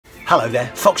Hello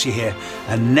there, Foxy here,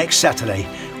 and next Saturday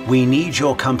we need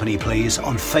your company please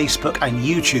on Facebook and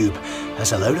YouTube,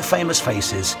 as a load of famous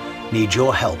faces need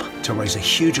your help to raise a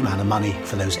huge amount of money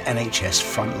for those NHS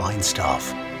frontline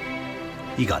staff.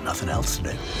 You got nothing else to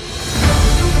do.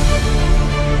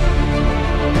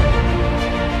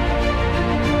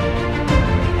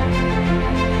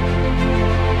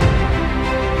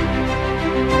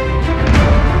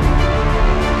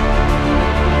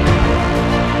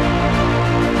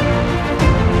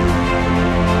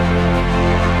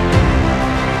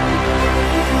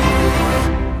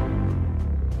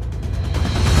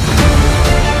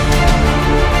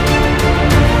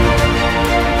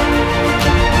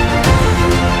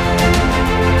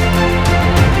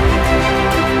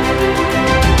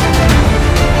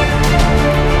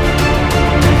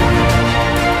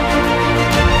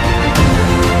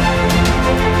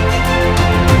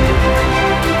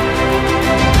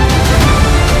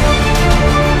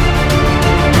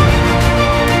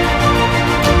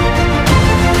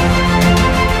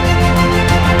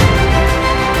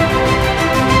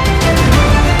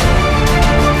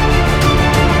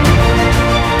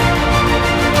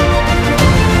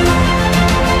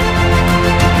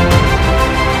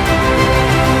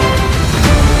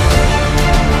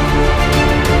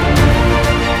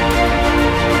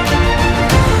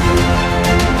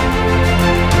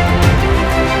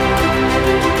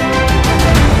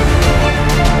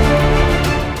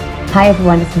 Hi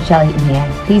everyone, it's Michelle Heaton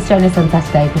here. Please join us on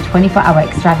Saturday for 24-hour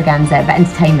extravaganza of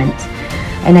entertainment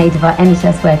in aid of our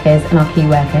NHS workers and our key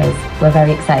workers. We're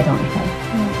very excited, aren't we, Faye?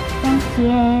 Thank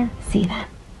you. See you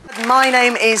then. My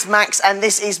name is Max and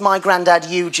this is my granddad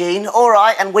Eugene. All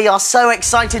right, and we are so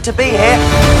excited to be here.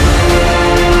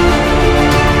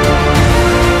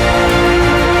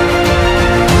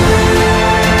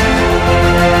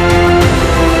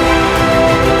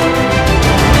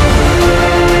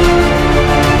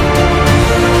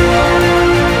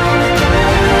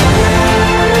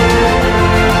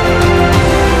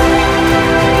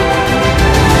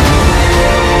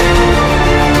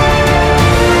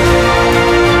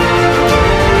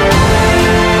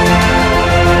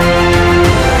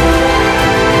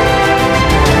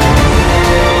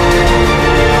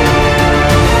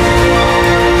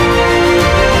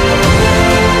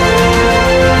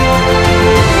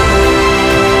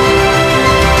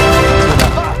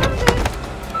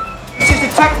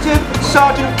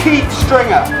 Sergeant Keith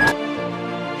Stringer.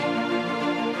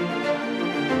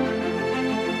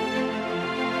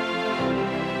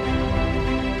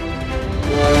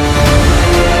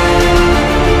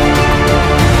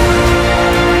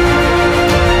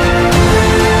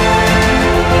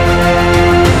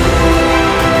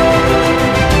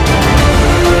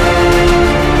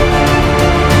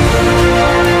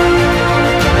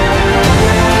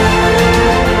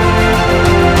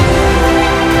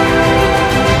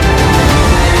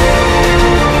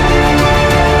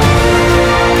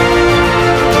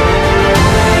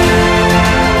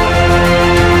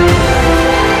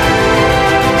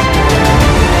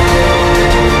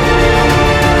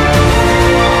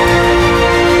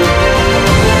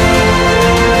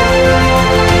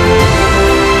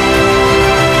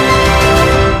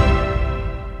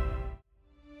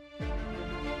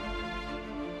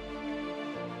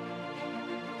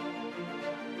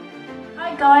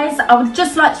 Hi guys, I would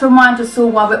just like to remind us all,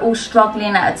 while we're all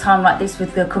struggling at a time like this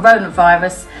with the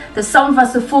coronavirus, that some of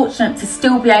us are fortunate to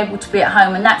still be able to be at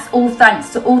home, and that's all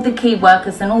thanks to all the key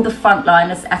workers and all the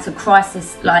frontliners at a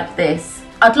crisis like this.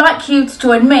 I'd like you to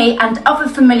join me and other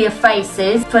familiar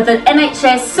faces for the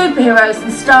NHS Superheroes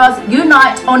and Stars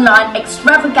Unite Online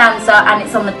Extravaganza, and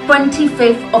it's on the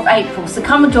 25th of April. So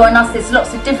come and join us. There's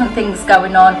lots of different things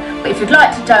going on, but if you'd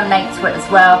like to donate to it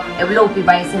as well, it will all be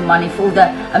raising money for all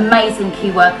the amazing key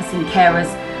workers and carers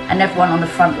and everyone on the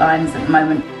front lines at the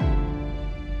moment.